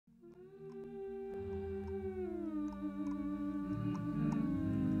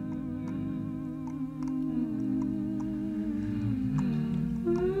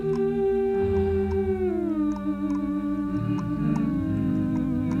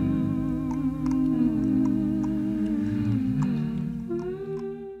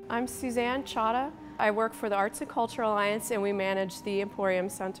I'm Suzanne Chata. I work for the Arts and Culture Alliance and we manage the Emporium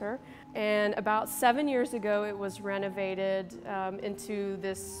Center. And about 7 years ago it was renovated into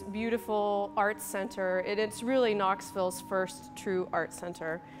this beautiful arts center. It's really Knoxville's first true art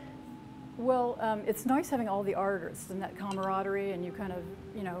center. Well, it's nice having all the artists and that camaraderie, and you kind of,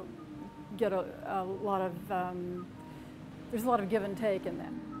 get a lot of, there's a lot of give and take in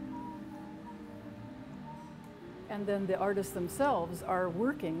that. And then the artists themselves are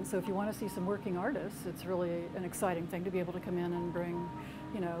working, so if you want to see some working artists, it's really an exciting thing to be able to come in and bring,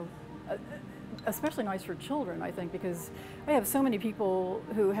 especially nice for children, I think, because I have so many people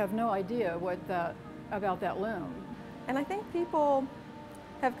who have no idea about that loom. And I think people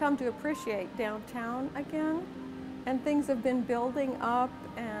have come to appreciate downtown again, and things have been building up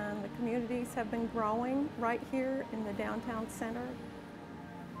and the communities have been growing right here in the downtown center.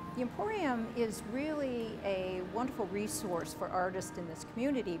 The Emporium is really a wonderful resource for artists in this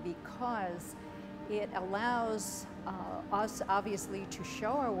community because it allows us obviously to show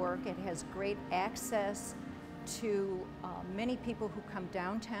our work. It has great access to many people who come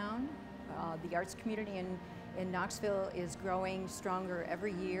downtown. The arts community in Knoxville is growing stronger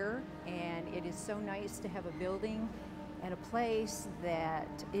every year, and it is so nice to have a building and a place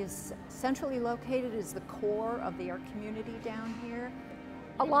that is centrally located as the core of the art community down here.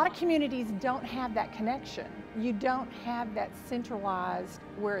 A lot of communities don't have that connection. You don't have that centralized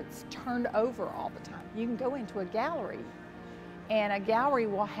where it's turned over all the time. You can go into a gallery, and a gallery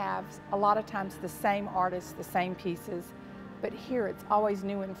will have a lot of times the same artists, the same pieces, but here it's always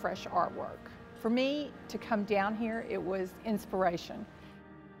new and fresh artwork. For me to come down here, it was inspiration.